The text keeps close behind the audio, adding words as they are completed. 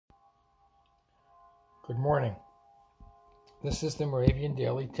Good morning. This is the Moravian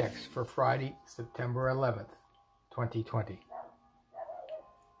Daily Text for Friday, September 11th, 2020.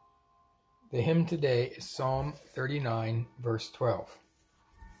 The hymn today is Psalm 39, verse 12.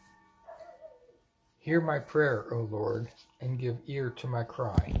 Hear my prayer, O Lord, and give ear to my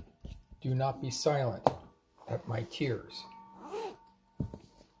cry. Do not be silent at my tears.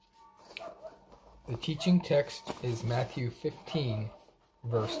 The teaching text is Matthew 15,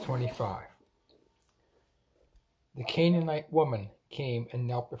 verse 25. The Canaanite woman came and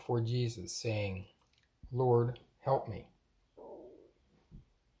knelt before Jesus, saying, Lord, help me.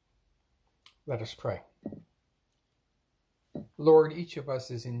 Let us pray. Lord, each of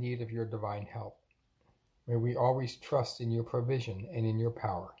us is in need of your divine help. May we always trust in your provision and in your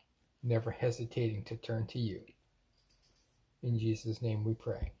power, never hesitating to turn to you. In Jesus' name we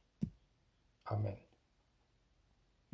pray. Amen.